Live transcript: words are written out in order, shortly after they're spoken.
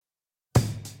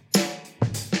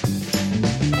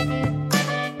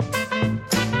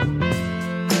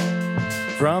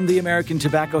From the American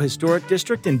Tobacco Historic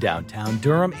District in downtown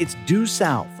Durham, it's Due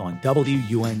South on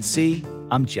WUNC.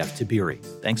 I'm Jeff Tiberii.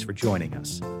 Thanks for joining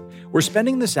us. We're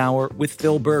spending this hour with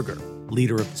Phil Berger,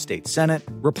 leader of the state Senate,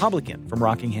 Republican from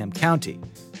Rockingham County,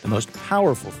 the most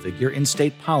powerful figure in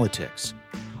state politics.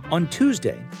 On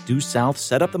Tuesday, Due South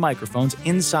set up the microphones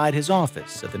inside his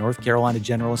office at the North Carolina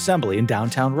General Assembly in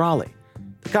downtown Raleigh.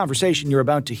 The conversation you're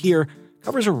about to hear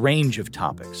covers a range of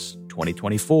topics: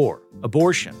 2024,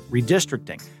 abortion,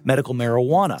 redistricting, medical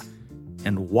marijuana,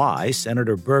 and why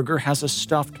Senator Berger has a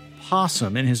stuffed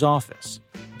possum in his office.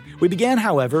 We began,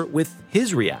 however, with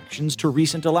his reactions to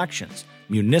recent elections,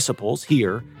 municipals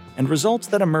here, and results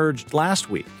that emerged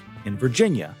last week in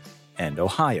Virginia and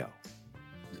Ohio.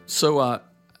 So I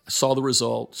saw the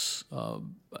results.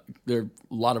 There are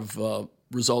a lot of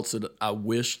results that I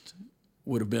wished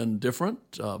would have been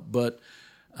different, but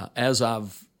as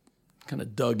I've kind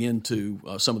of dug into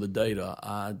some of the data,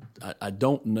 I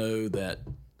don't know that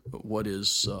what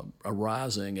is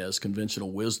arising as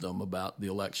conventional wisdom about the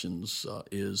elections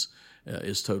is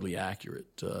totally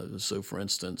accurate. So, for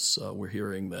instance, we're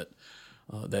hearing that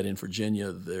in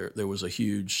Virginia there was a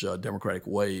huge Democratic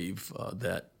wave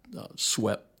that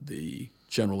swept the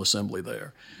General Assembly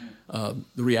there.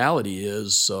 The reality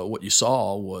is what you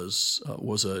saw was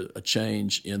a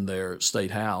change in their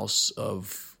state house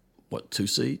of, 2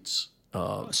 seats?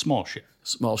 Small shift.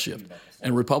 Small shift.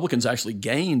 And Republicans actually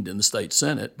gained in the state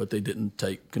Senate, but they didn't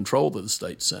take control of the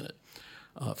state Senate.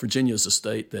 Virginia is a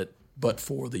state that, but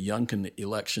for the Youngkin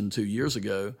election 2 years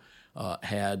ago,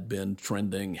 had been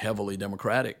trending heavily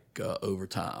Democratic over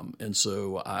time. And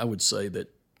so I would say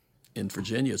that in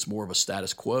Virginia, it's more of a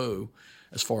status quo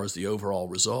as far as the overall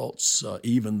results,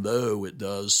 even though it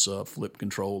does flip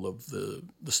control of the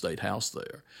state house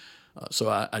there. So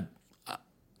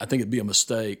I think it'd be a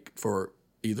mistake for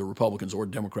either Republicans or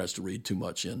Democrats to read too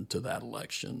much into that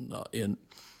election.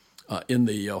 In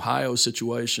the Ohio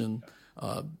situation,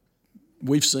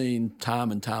 we've seen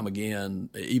time and time again,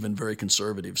 even very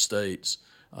conservative states,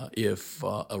 if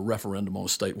a referendum on a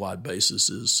statewide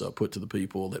basis is put to the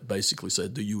people that basically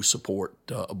said, do you support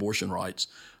abortion rights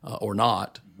or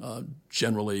not,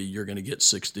 generally you're going to get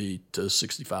 60 to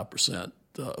 65%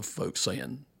 of folks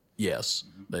saying yes,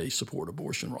 they support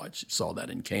abortion rights. You saw that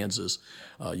in Kansas.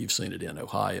 You've seen it in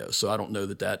Ohio. So I don't know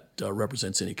that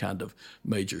represents any kind of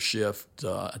major shift.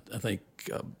 I think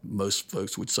most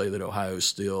folks would say that Ohio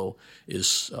still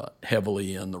is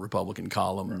heavily in the Republican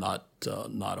column, not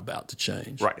about to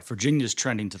change. Right. Virginia's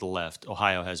trending to the left.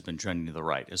 Ohio has been trending to the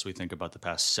right as we think about the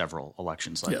past several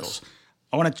election cycles. Yes.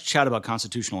 I want to chat about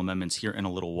constitutional amendments here in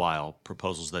a little while,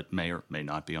 proposals that may or may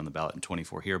not be on the ballot in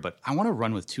 24 here. But I want to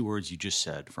run with 2 words you just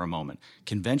said for a moment: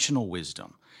 conventional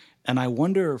wisdom. And I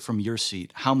wonder from your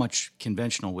seat how much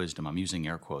conventional wisdom, I'm using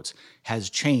air quotes, has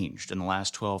changed in the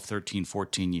last 12, 13,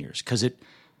 14 years. Because it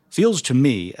feels to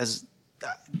me, as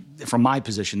from my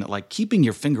position, that like keeping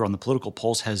your finger on the political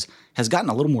pulse has gotten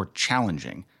a little more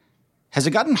challenging. Has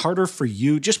it gotten harder for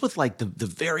you just with like the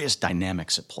various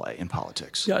dynamics at play in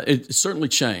politics? Yeah, it certainly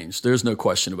changed. There's no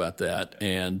question about that.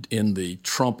 And in the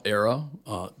Trump era,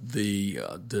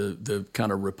 the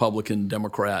kind of Republican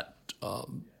Democrat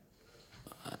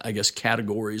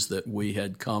categories that we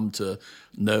had come to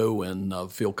know and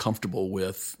feel comfortable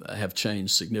with have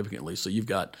changed significantly. So you've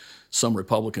got some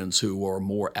Republicans who are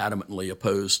more adamantly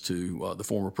opposed to the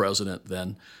former president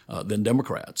than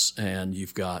Democrats, and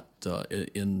you've got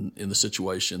in the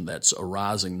situation that's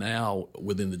arising now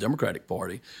within the Democratic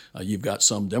Party, you've got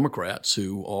some Democrats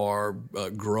who are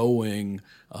growing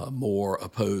more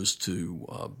opposed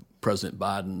to President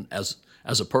Biden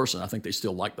as a person. I think they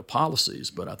still like the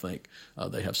policies, but I think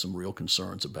they have some real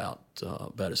concerns about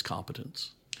his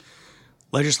competence.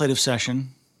 Legislative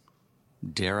session,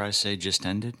 dare I say, just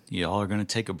ended. You all are going to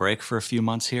take a break for a few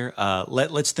months here.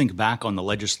 Let's think back on the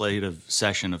legislative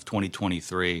session of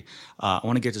 2023. I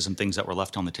want to get to some things that were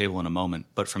left on the table in a moment,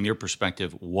 but from your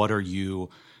perspective, what are you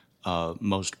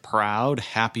most proud,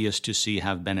 happiest to see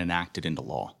have been enacted into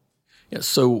law? Yeah,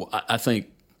 so I think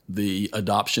the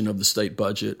adoption of the state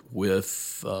budget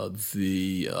with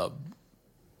the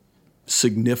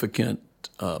significant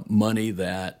money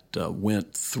that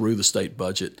went through the state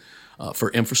budget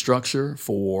for infrastructure,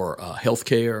 for health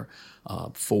care,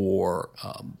 for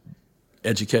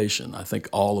education. I think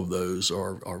all of those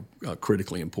are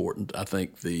critically important. I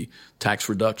think the tax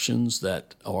reductions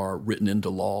that are written into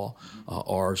law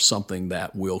are something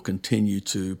that will continue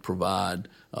to provide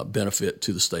benefit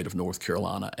to the state of North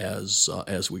Carolina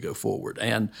as we go forward.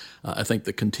 And I think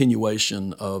the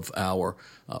continuation of our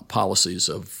policies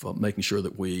of making sure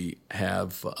that we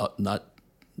have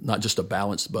not just a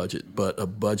balanced budget, but a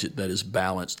budget that is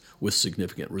balanced with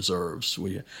significant reserves.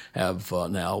 We have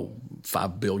now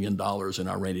 $5 billion in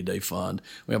our rainy day fund.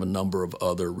 We have a number of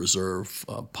other reserve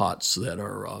pots that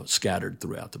are scattered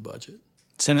throughout the budget.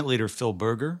 Senate Leader Phil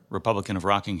Berger, Republican of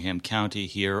Rockingham County,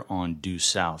 here on Due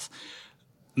South.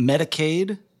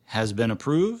 Medicaid has been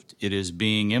approved. It is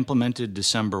being implemented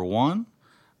December 1.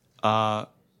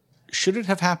 Should it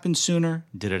have happened sooner?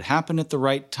 Did it happen at the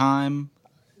right time?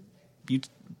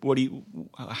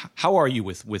 How are you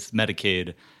with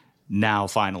Medicaid now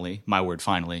finally, my word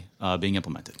finally, being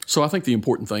implemented? So I think the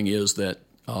important thing is that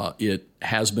it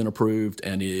has been approved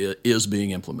and it is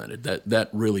being implemented. That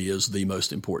really is the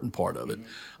most important part of it.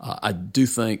 I do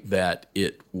think that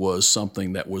it was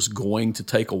something that was going to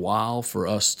take a while for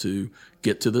us to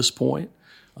get to this point.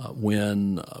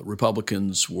 When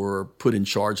Republicans were put in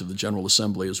charge of the General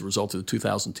Assembly as a result of the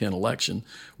 2010 election,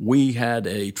 we had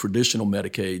a traditional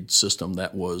Medicaid system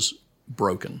that was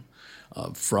broken.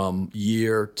 From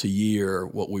year to year,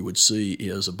 what we would see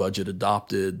is a budget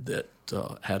adopted that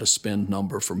had a spend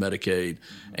number for Medicaid,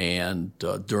 and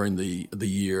during the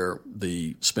year,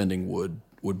 the spending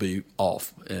would be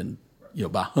off, and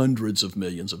by hundreds of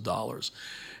millions of dollars.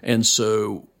 And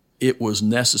so it was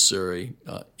necessary,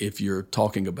 if you're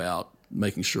talking about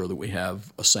making sure that we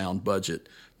have a sound budget,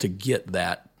 to get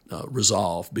that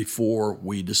resolved before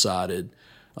we decided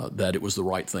that it was the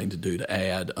right thing to do to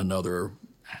add another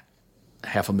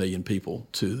 500,000 people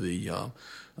to the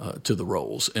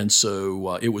rolls. And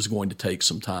so it was going to take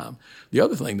some time. The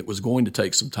other thing that was going to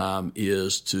take some time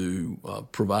is to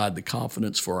provide the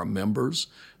confidence for our members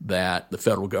that the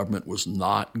federal government was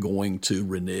not going to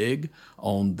renege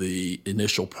on the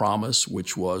initial promise,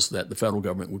 which was that the federal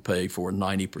government would pay for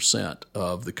 90%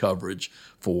 of the coverage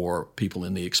for people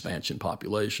in the expansion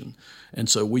population. And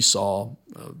so we saw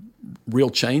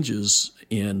real changes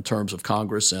in terms of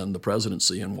Congress and the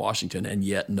presidency in Washington, and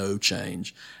yet no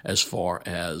change as far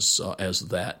as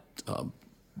that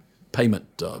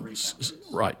payment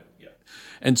right.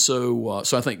 And so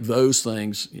I think those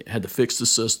things, you had to fix the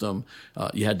system.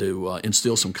 You had to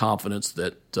instill some confidence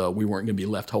that we weren't going to be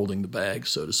left holding the bag,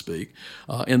 so to speak.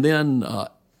 And then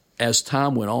as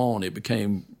time went on, it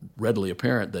became readily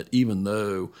apparent that even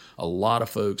though a lot of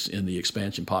folks in the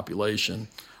expansion population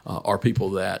are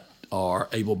people that are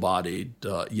able-bodied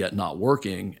yet not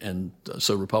working, and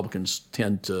so Republicans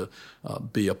tend to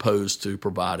be opposed to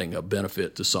providing a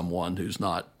benefit to someone who's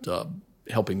not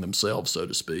helping themselves, so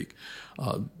to speak.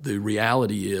 The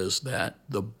reality is that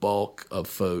the bulk of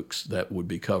folks that would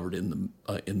be covered in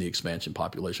the expansion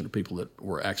population are people that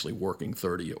were actually working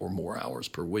 30 or more hours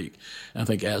per week. And I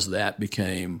think as that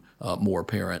became more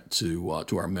apparent to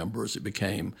our members, it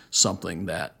became something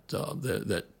that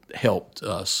helped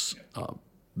us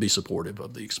be supportive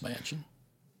of the expansion.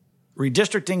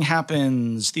 Redistricting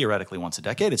happens theoretically once a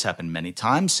decade. It's happened many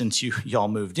times since y'all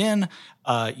moved in.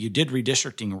 You did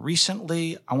redistricting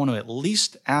recently. I want to at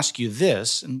least ask you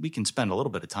this, and we can spend a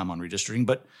little bit of time on redistricting,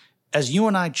 but as you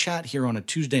and I chat here on a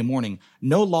Tuesday morning,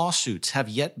 no lawsuits have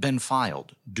yet been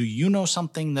filed. Do you know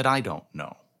something that I don't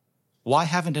know? Why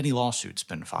haven't any lawsuits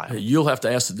been filed? You'll have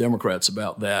to ask the Democrats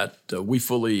about that. We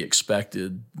fully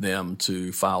expected them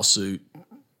to file suit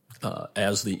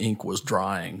as the ink was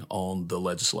drying on the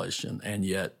legislation, and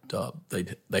yet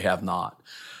they have not.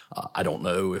 I don't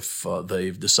know if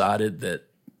they've decided that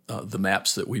the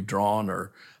maps that we've drawn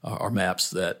are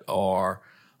maps that are,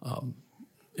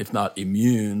 if not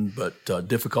immune, but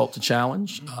difficult to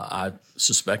challenge. I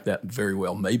suspect that very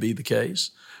well may be the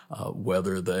case.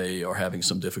 Whether they are having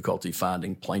some difficulty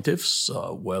finding plaintiffs,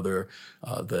 whether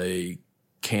they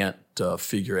can't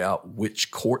figure out which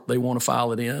court they want to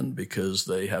file it in because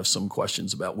they have some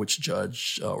questions about which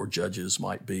judge or judges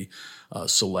might be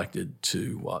selected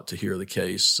to hear the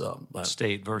case.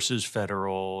 State versus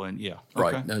federal, and yeah.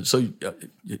 Right. Okay. So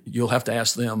you'll have to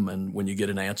ask them, and when you get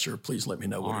an answer, please let me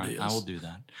know what it is. I will do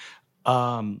that.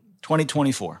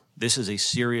 2024, this is a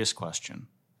serious question.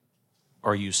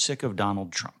 Are you sick of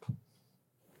Donald Trump?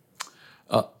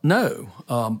 No.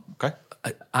 Okay.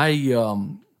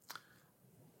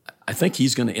 I think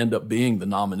he's going to end up being the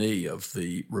nominee of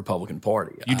the Republican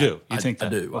Party. You do? You think that? I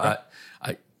do. Okay.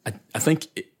 I think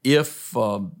if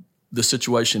the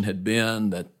situation had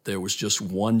been that there was just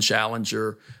one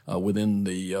challenger within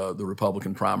the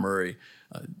Republican primary,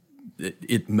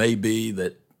 it may be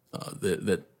that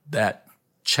that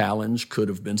challenge could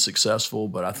have been successful.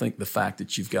 But I think the fact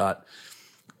that you've got,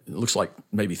 it looks like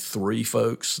maybe three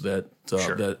folks that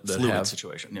Fluid have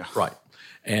situation. Yeah. Right.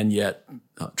 And yet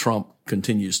Trump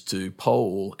continues to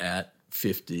poll at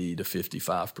 50 to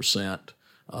 55%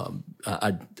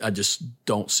 I just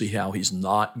don't see how he's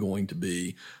not going to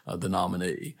be the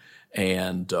nominee.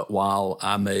 And while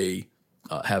I may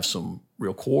have some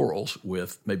real quarrels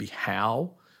with maybe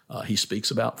how he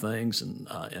speaks about things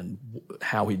and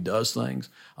how he does things,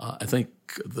 I think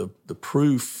the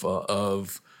proof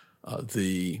of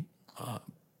the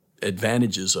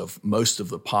advantages of most of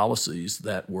the policies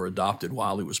that were adopted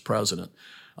while he was president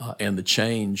and the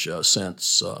change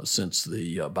since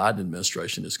the Biden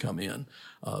administration has come in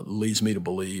leads me to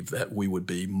believe that we would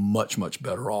be much, much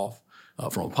better off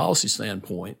from a policy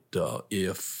standpoint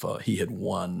if he had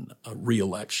won a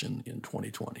re-election in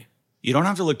 2020. You don't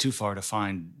have to look too far to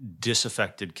find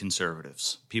disaffected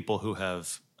conservatives, people who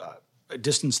have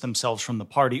distanced themselves from the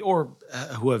party or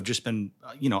who have just been,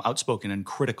 outspoken and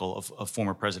critical of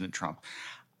former President Trump.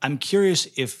 I'm curious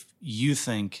if you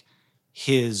think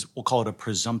his, we'll call it a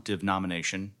presumptive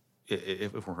nomination,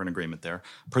 if we're in agreement there,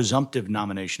 presumptive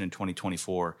nomination in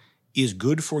 2024 is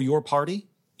good for your party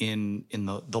in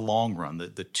the long run,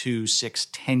 the 2, 6,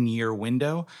 10-year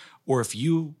window, or if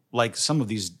you, like some of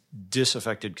these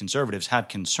disaffected conservatives, have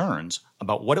concerns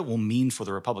about what it will mean for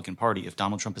the Republican Party if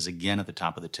Donald Trump is again at the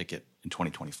top of the ticket in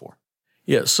 2024.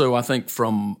 Yeah, so I think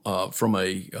from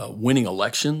a winning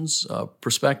elections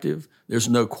perspective, there's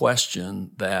no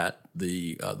question that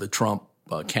the Trump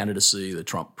candidacy, the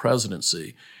Trump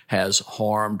presidency, has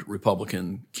harmed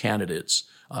Republican candidates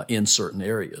in certain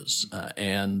areas,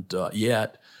 and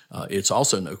yet it's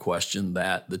also no question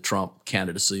that the Trump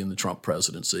candidacy and the Trump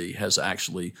presidency has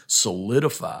actually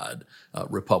solidified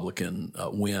Republican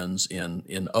wins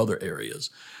in other areas.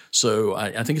 So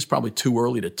I think it's probably too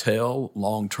early to tell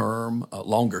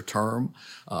longer term.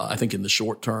 I think in the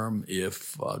short term,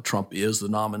 if Trump is the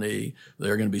nominee,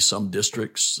 there are going to be some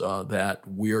districts that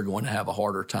we are going to have a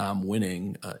harder time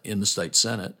winning in the state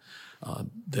Senate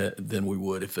than we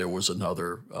would if there was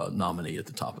another nominee at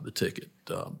the top of the ticket.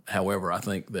 However, I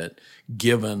think that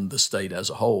given the state as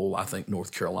a whole, I think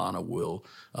North Carolina will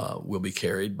be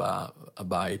carried by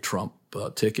a Trump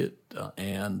ticket,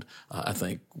 and I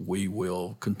think we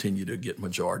will continue to get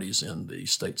majorities in the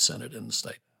state Senate in the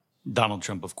state. Donald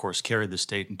Trump, of course, carried the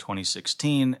state in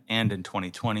 2016 and in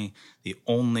 2020. The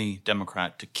only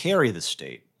Democrat to carry the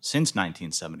state since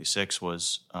 1976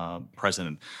 was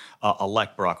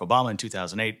President-elect Barack Obama in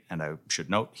 2008, and I should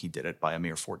note he did it by a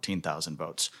mere 14,000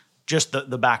 votes. Just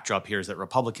the backdrop here is that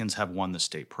Republicans have won the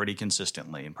state pretty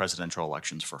consistently in presidential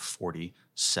elections for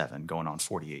 47, going on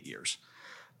 48 years.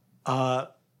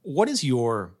 What is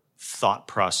your thought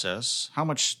process? How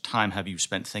much time have you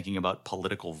spent thinking about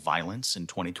political violence in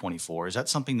 2024? Is that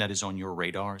something that is on your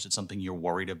radar? Is it something you're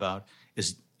worried about?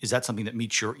 Is that something that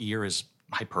meets your ear as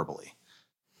hyperbole?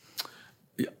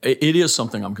 It is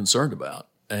something I'm concerned about,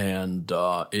 and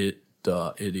it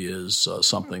is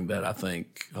something that I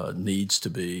think needs to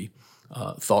be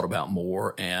thought about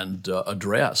more and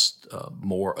addressed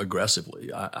more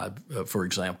aggressively. For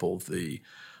example, the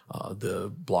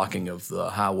blocking of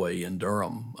the highway in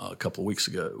Durham a couple of weeks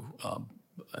ago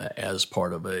as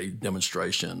part of a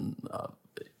demonstration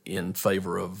in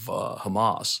favor of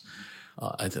Hamas.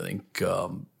 I think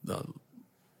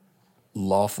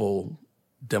lawful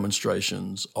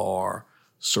demonstrations are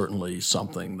certainly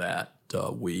something that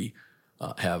we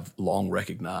have long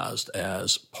recognized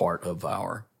as part of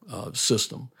our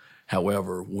system.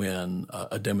 However, when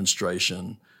a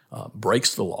demonstration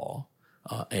breaks the law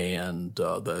and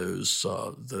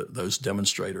those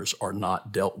demonstrators are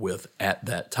not dealt with at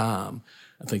that time,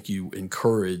 I think you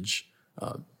encourage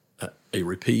a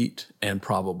repeat and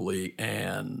probably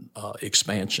an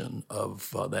expansion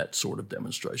of that sort of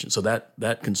demonstration. So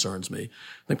that concerns me.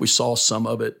 I think we saw some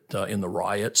of it in the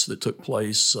riots that took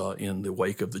place in the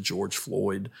wake of the George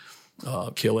Floyd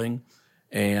killing,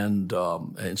 and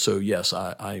so yes,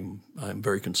 I'm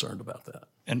very concerned about that.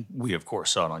 And we of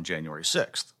course saw it on January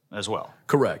 6th as well.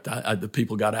 Correct. The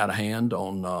people got out of hand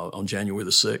on January the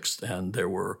 6th, and there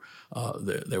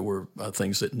were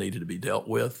things that needed to be dealt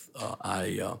with.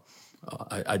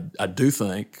 I do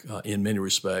think, in many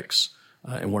respects,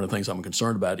 and one of the things I'm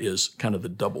concerned about is kind of the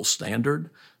double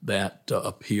standard that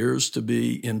appears to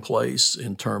be in place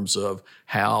in terms of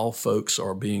how folks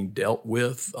are being dealt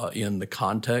with in the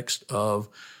context of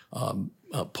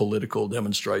political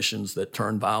demonstrations that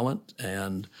turn violent,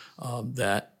 and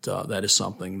that is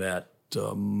something that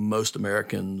most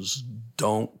Americans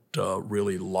don't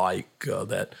really like,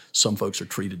 that some folks are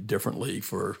treated differently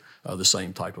for the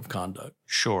same type of conduct.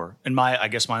 Sure. And I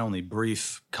guess my only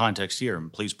brief context here,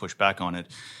 and please push back on it,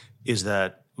 is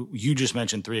that you just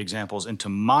mentioned 3 examples, and to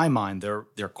my mind,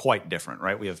 they're quite different,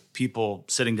 right? We have people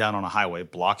sitting down on a highway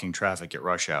blocking traffic at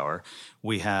rush hour.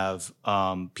 We have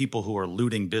people who are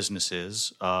looting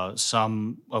businesses,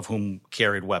 some of whom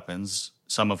carried weapons,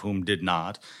 some of whom did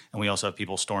not, and we also have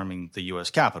people storming the U.S.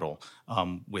 Capitol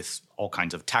with all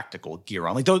kinds of tactical gear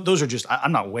on. Like those are just.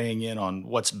 I'm not weighing in on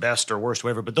what's best or worst,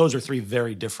 whatever, but those are 3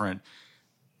 very different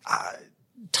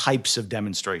types of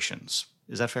demonstrations.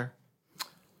 Is that fair?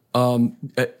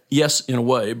 Yes, in a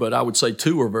way, but I would say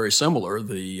 2 are very similar.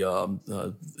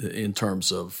 In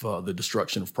terms of the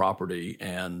destruction of property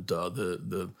and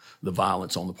the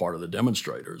violence on the part of the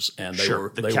demonstrators, and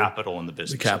the Capitol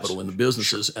and the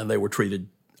businesses, and they were treated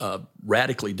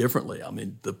radically differently. I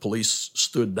mean, the police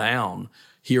stood down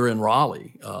here in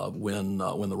Raleigh when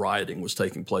the rioting was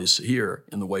taking place here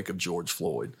in the wake of George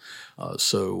Floyd.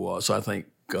 So I think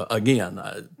again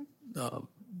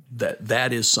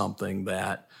that is something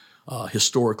that.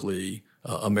 Historically,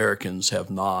 Americans have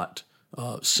not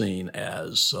seen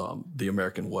as the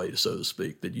American way, so to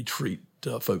speak, that you treat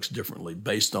folks differently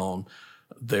based on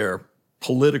their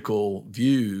political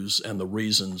views and the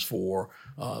reasons for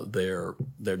their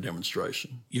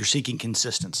demonstration. You're seeking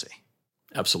consistency.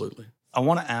 Absolutely. I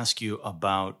want to ask you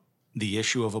about the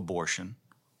issue of abortion.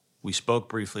 We spoke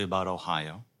briefly about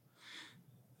Ohio.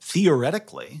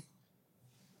 Theoretically,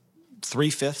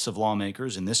 3/5 of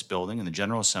lawmakers in this building, in the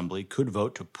General Assembly, could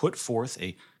vote to put forth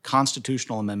a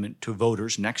constitutional amendment to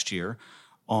voters next year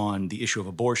on the issue of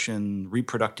abortion,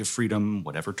 reproductive freedom,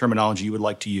 whatever terminology you would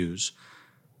like to use.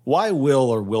 Why will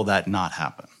or will that not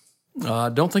happen? I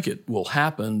don't think it will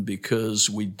happen because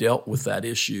we dealt with that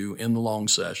issue in the long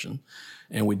session,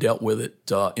 and we dealt with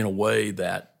it in a way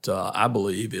that I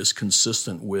believe is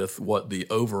consistent with what the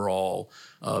overall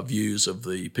views of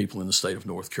the people in the state of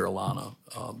North Carolina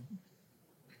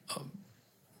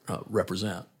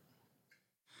represent.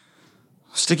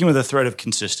 Sticking with the thread of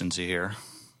consistency here,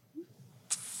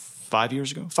 5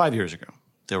 years ago,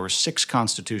 there were 6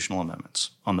 constitutional amendments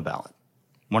on the ballot.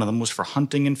 One of them was for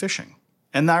hunting and fishing.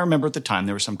 And I remember at the time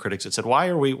there were some critics that said, why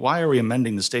are we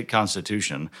amending the state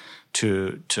constitution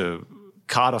to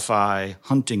codify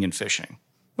hunting and fishing?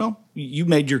 Well, you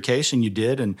made your case and you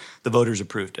did, and the voters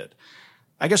approved it.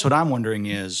 I guess what I'm wondering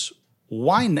is,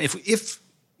 why, if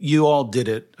you all did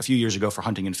it a few years ago for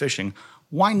hunting and fishing,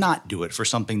 why not do it for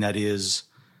something that is,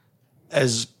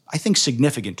 as I think,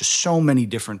 significant to so many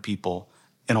different people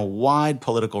in a wide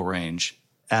political range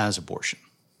as abortion?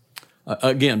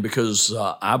 Again, because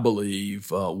I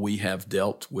believe we have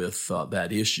dealt with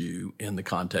that issue in the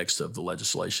context of the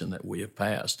legislation that we have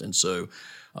passed. And so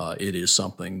it is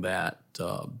something that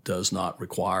does not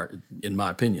require, in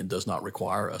my opinion, does not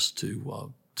require us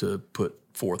to put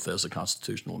forth as a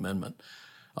constitutional amendment.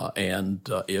 And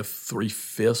if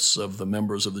 3/5 of the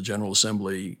members of the General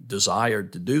Assembly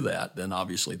desired to do that, then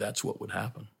obviously that's what would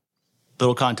happen.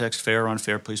 Little context, fair or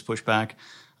unfair, please push back.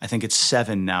 I think it's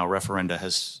 7 now referenda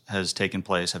have taken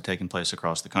place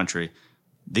across the country.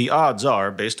 The odds are,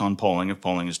 based on polling, if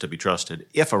polling is to be trusted,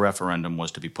 if a referendum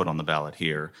was to be put on the ballot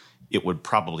here, it would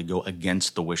probably go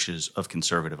against the wishes of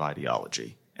conservative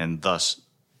ideology. And thus,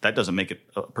 that doesn't make it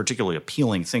a particularly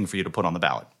appealing thing for you to put on the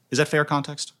ballot. Is that fair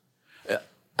context?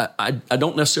 I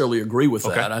don't necessarily agree with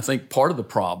that. I think part of the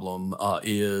problem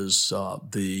is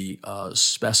the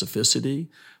specificity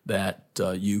that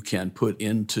you can put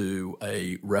into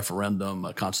a referendum,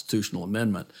 a constitutional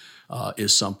amendment,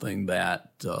 is something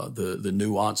that the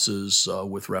nuances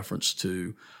with reference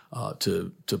to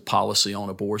policy on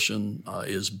abortion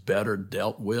is better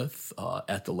dealt with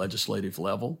at the legislative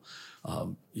level.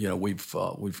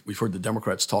 We've heard the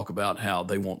Democrats talk about how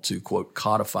they want to, quote,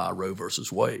 codify Roe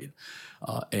versus Wade.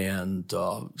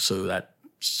 So that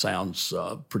sounds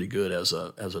pretty good as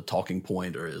a talking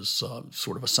point or as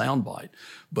sort of a soundbite.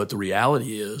 But the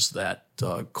reality is that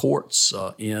courts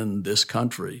in this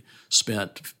country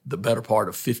spent the better part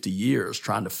of 50 years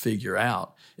trying to figure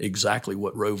out exactly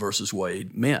what Roe versus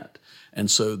Wade meant. And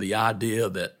so the idea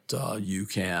that you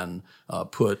can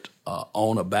put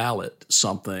on a ballot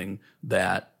something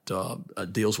that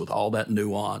deals with all that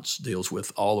nuance, deals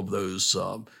with all of those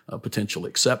potential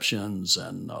exceptions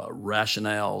and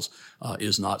rationales,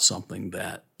 is not something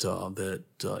that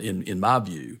in my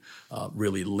view,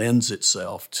 really lends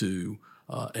itself to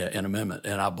an amendment.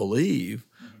 And I believe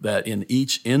that in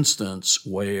each instance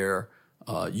where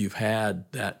you've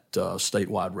had that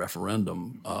statewide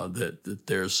referendum, that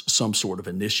there's some sort of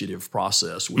initiative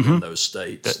process within those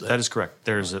states. That is correct.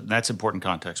 That's important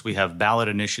context. We have ballot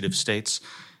initiative states.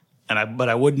 But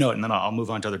I would note, and then I'll move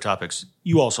on to other topics,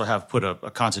 you also have put a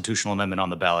constitutional amendment on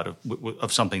the ballot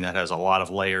of something that has a lot of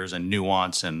layers and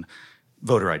nuance and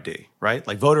voter ID, right?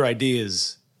 Like voter ID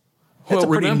is a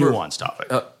pretty nuanced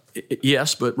topic.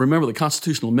 Yes, but remember the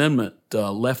constitutional amendment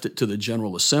left it to the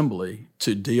General Assembly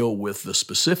to deal with the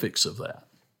specifics of that.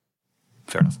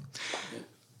 Fair enough.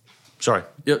 Sorry.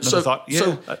 Yeah,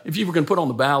 so if you were going to put on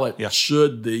the ballot,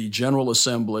 should the General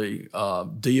Assembly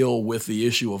deal with the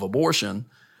issue of abortion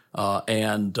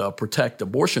and protect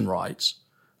abortion rights,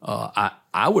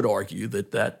 I would argue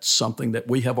that that's something that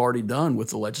we have already done with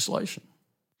the legislation.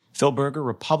 Phil Berger,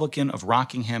 Republican of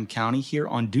Rockingham County, here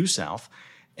on Due South.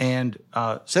 And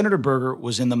Senator Berger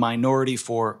was in the minority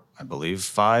for, I believe,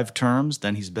 5 terms.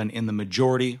 Then he's been in the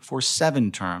majority for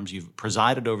 7 terms. You've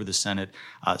presided over the Senate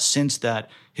since that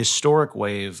historic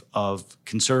wave of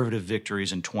conservative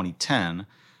victories in 2010.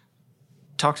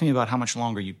 Talk to me about how much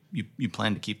longer you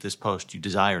plan to keep this post, you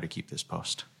desire to keep this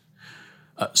post.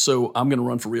 So I'm going to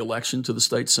run for re-election to the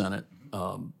state Senate.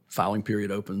 Filing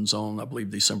period opens on, I believe,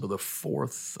 December the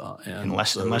 4th.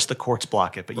 Unless the courts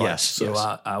block it, but right. Yes. So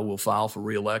yes. I will file for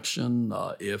re-election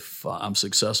if I'm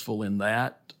successful in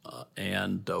that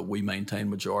and we maintain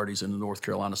majorities in the North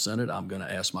Carolina Senate. I'm going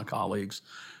to ask my colleagues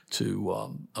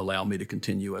to allow me to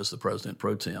continue as the president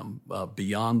pro tem.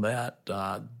 Beyond that,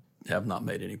 I have not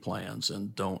made any plans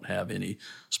and don't have any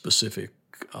specific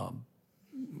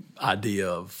idea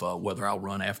of whether I'll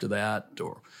run after that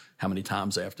or how many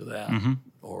times after that,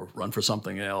 or run for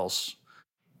something else.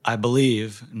 I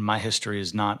believe, and my history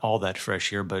is not all that fresh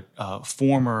here, but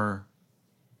former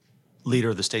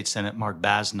leader of the state Senate, Mark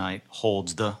Basnight,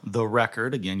 holds the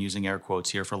record, again using air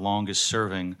quotes here, for longest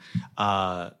serving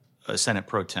Senate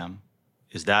pro tem.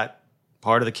 Is that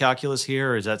part of the calculus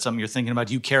here, or is that something you're thinking about?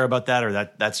 Do you care about that, or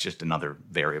that's just another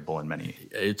variable in many?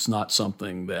 It's not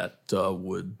something that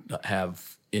would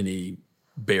have any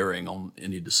bearing on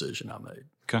any decision I made.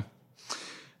 Okay.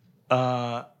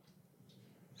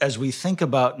 As we think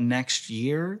about next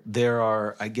year, there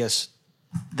are just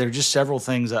several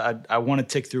things I want to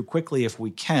tick through quickly if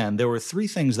we can. There were 3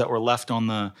 things that were left on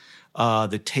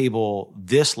the table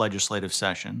this legislative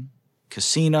session: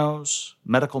 casinos,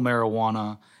 medical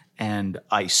marijuana, and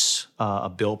ICE, a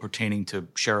bill pertaining to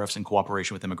sheriffs in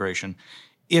cooperation with immigration.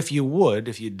 If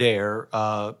you dare,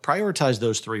 prioritize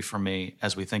those 3 for me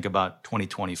as we think about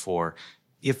 2024.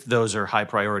 If those are high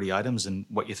priority items, and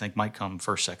what you think might come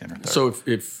first, second, or third. So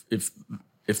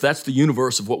if that's the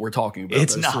universe of what we're talking about,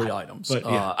 it's those not, 3 items, but,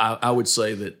 yeah. I would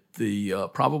say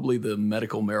that probably the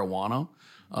medical marijuana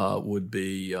would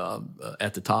be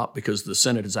at the top because the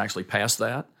Senate has actually passed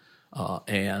that.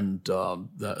 And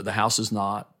the House is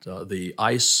not. The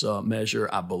ICE measure,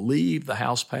 I believe the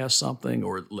House passed something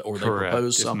or they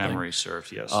proposed something. If memory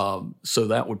serves, yes. So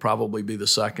that would probably be the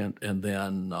second, and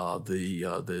then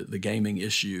the gaming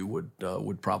issue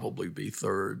would probably be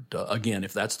third. Again,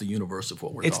 if that's the universe of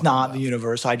what we're talking about. It's not the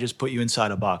universe. I just put you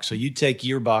inside a box. So you take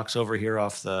your box over here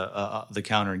off the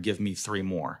counter and give me 3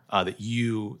 more.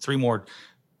 3 more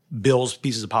bills,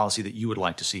 pieces of policy that you would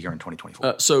like to see here in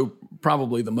 2024? So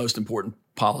probably the most important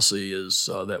policy is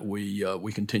that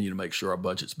we continue to make sure our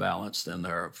budget's balanced and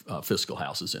our fiscal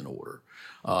house is in order.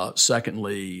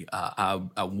 Secondly,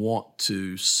 I want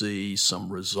to see some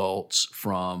results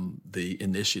from the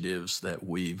initiatives that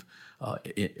we've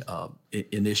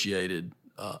initiated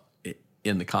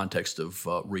in the context of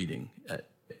reading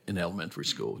in elementary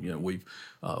school. You know,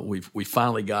 we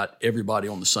finally got everybody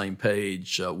on the same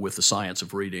page with the science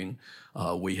of reading.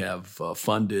 We have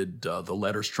funded the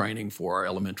letters training for our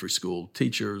elementary school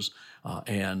teachers,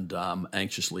 and I'm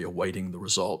anxiously awaiting the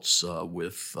results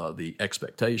with the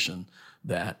expectation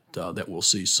that we'll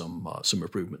see some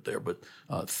improvement there. But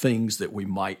things that we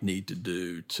might need to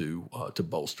do to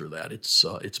bolster that.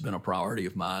 It's been a priority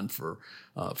of mine for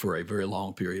a very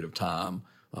long period of time.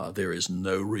 There is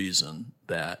no reason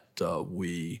that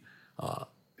we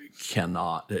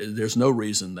cannot. There's no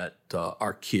reason that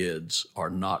our kids are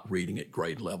not reading at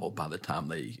grade level by the time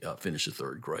they finish the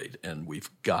 3rd grade, and we've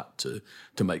got to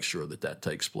make sure that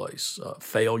takes place.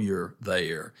 Failure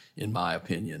there, in my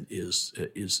opinion, is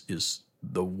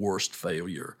the worst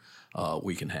failure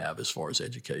we can have as far as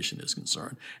education is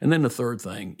concerned. And then the third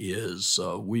thing is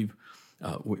we've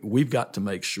got to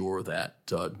make sure that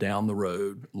down the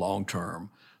road, long term,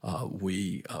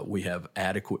 we have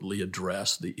adequately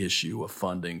addressed the issue of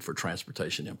funding for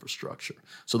transportation infrastructure.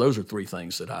 So those are 3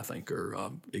 things that I think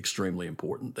are extremely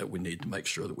important that we need to make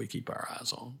sure that we keep our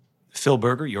eyes on. Phil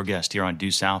Berger, your guest here on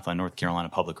Due South on North Carolina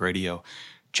Public Radio,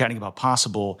 chatting about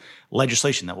possible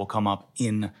legislation that will come up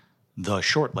in the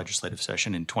short legislative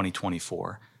session in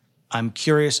 2024. I'm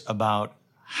curious about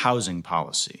housing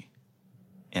policy.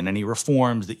 and any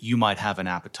reforms that you might have an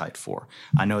appetite for.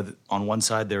 I know that on one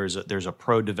side there's a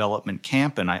pro-development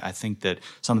camp, and I think that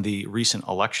some of the recent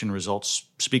election results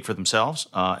speak for themselves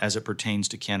as it pertains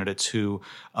to candidates who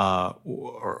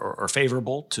are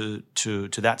favorable to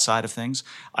that side of things.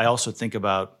 I also think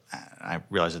about, I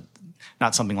realize that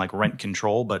not something like rent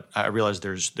control, but I realize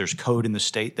there's code in the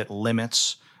state that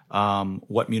limits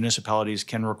what municipalities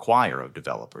can require of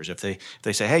developers. If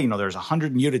they say, hey, there's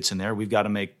 100 units in there, we've got to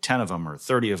make 10 of them or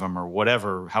 30 of them or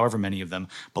whatever, however many of them,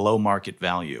 below market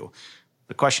value.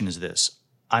 The question is this.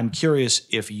 I'm curious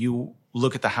if you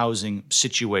look at the housing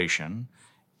situation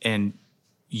and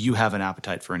you have an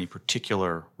appetite for any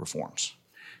particular reforms.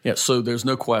 Yeah, so there's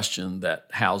no question that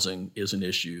housing is an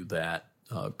issue that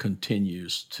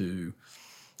continues to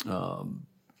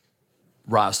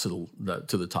rise to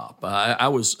the top. I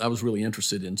was really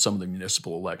interested in some of the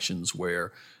municipal elections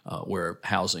where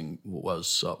housing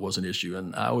was an issue,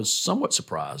 and I was somewhat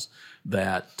surprised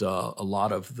that a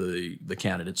lot of the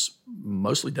candidates,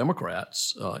 mostly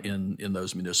Democrats, in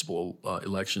those municipal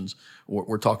elections,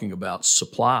 were talking about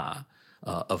supply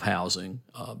of housing,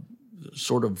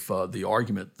 sort of the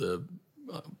argument, the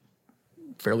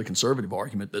fairly conservative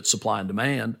argument that supply and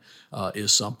demand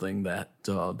is something that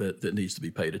needs to be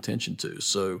paid attention to.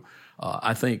 So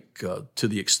I think to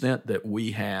the extent that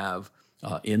we have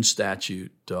in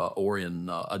statute or in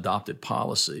adopted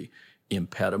policy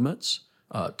impediments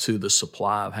to the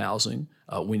supply of housing,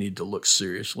 we need to look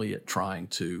seriously at trying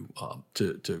to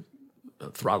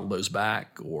throttle those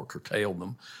back or curtail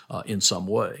them in some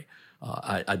way.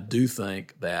 I do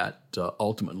think that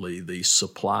ultimately the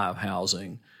supply of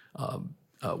housing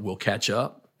will catch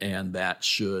up, and that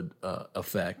should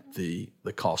affect the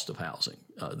cost of housing.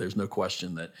 There's no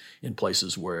question that in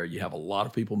places where you have a lot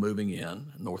of people moving in,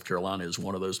 North Carolina is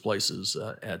one of those places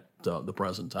at the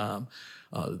present time,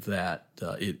 that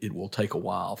it will take a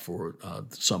while for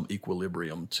some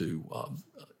equilibrium to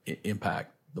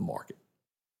impact the market.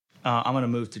 I'm going to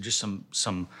move to just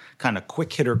some kind of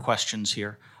quick hitter questions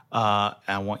here.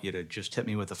 I want you to just hit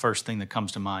me with the first thing that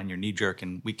comes to mind, your knee jerk,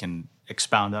 and we can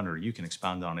expound on it, or you can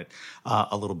expound on it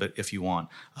a little bit if you want.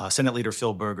 Senate Leader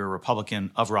Phil Berger,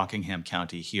 Republican of Rockingham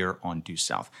County, here on Due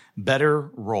South. Better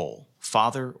role,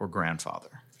 father or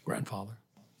grandfather? Grandfather.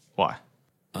 Why?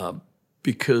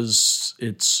 Because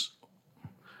it's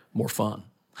more fun.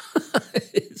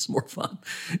 It's more fun.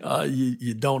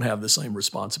 You don't have the same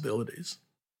responsibilities.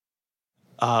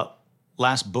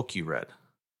 Last book you read?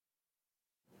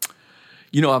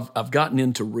 I've gotten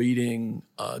into reading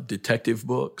detective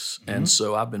books, and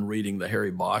so I've been reading the Harry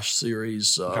Bosch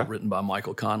series written by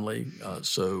Michael Connelly.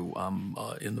 So I'm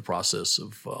in the process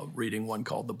of reading one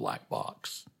called The Black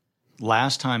Box.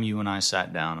 Last time you and I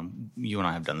sat down, and you and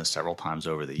I have done this several times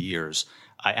over the years,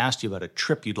 I asked you about a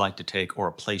trip you'd like to take or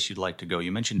a place you'd like to go.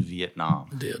 You mentioned Vietnam.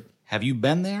 I did. Have you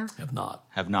been there? Have not.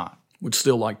 Have not. Would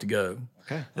still like to go.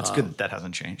 Okay. That's good that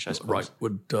hasn't changed, I suppose. Right.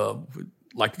 Would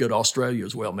like to go to Australia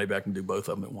as well. Maybe I can do both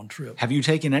of them in one trip. Have you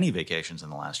taken any vacations in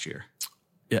the last year?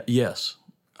 Yeah, yes.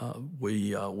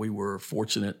 We were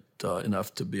fortunate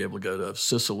enough to be able to go to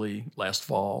Sicily last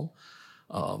fall,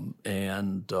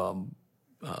 and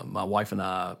my wife and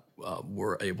I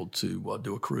were able to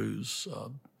do a cruise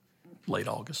late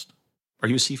August. Are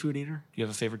you a seafood eater? Do you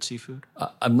have a favorite seafood?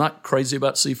 I'm not crazy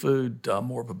about seafood.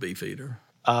 More of a beef eater.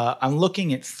 I'm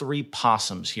looking at 3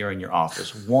 possums here in your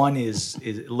office. One is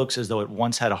it looks as though it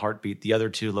once had a heartbeat. The other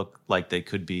 2 look like they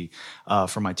could be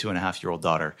for my 2.5-year-old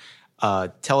daughter.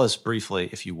 Tell us briefly,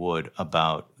 if you would,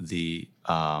 about the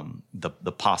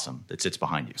possum that sits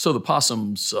behind you. So the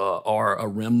possums are a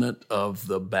remnant of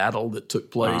the battle that took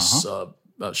place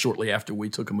shortly after we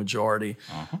took a majority,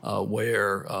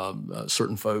 where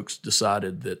certain folks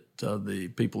decided that the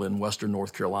people in western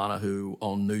North Carolina who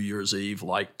on New Year's Eve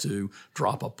like to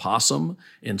drop a possum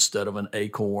instead of an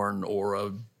acorn or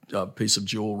a piece of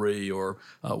jewelry or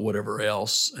whatever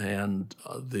else, and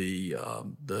the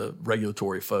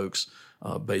regulatory folks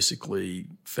basically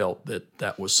felt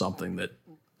that was something that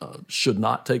should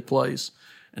not take place.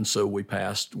 And so we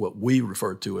passed what we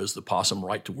referred to as the Possum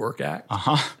Right to Work Act,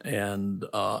 and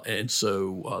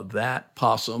so that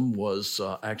possum was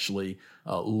actually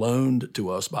loaned to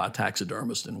us by a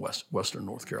taxidermist in western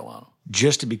North Carolina.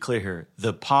 Just to be clear here,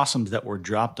 the possums that were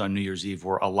dropped on New Year's Eve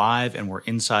were alive and were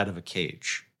inside of a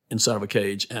cage. Inside of a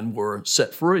cage, and were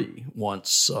set free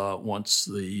once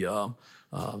the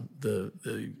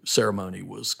ceremony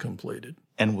was completed.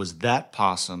 And was that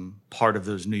possum part of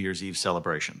those New Year's Eve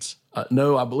celebrations?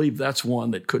 No, I believe that's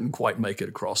one that couldn't quite make it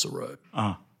across the road.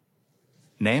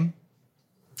 Name?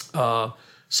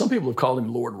 Some people have called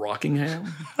him Lord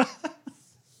Rockingham.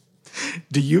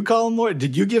 Do you call him Lord?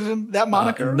 Did you give him that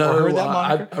moniker? No, or her that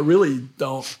moniker? I really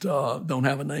don't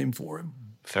have a name for him.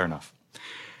 Fair enough.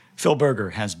 Phil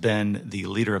Berger has been the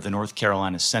leader of the North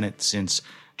Carolina Senate since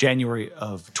January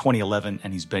of 2011,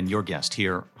 and he's been your guest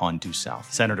here on Due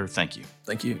South. Senator, thank you.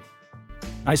 Thank you.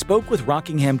 I spoke with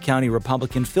Rockingham County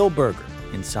Republican Phil Berger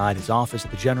inside his office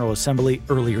at the General Assembly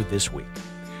earlier this week.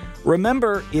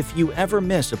 Remember, if you ever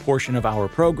miss a portion of our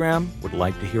program, would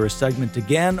like to hear a segment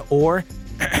again, or,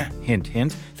 hint,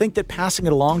 hint, think that passing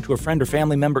it along to a friend or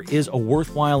family member is a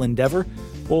worthwhile endeavor,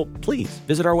 well, please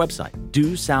visit our website,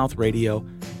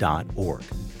 duesouthradio.org.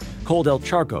 Cole Del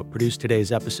Charco produced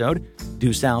today's episode.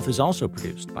 Due South is also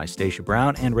produced by Stacia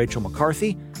Brown and Rachel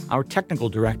McCarthy. Our technical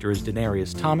director is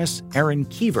Denarius Thomas. Aaron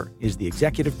Keever is the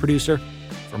executive producer.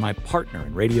 For my partner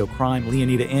in Radio Crime,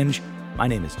 Leonida Inge, my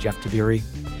name is Jeff Tiberii.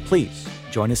 Please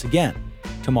join us again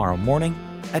tomorrow morning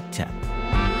at 10.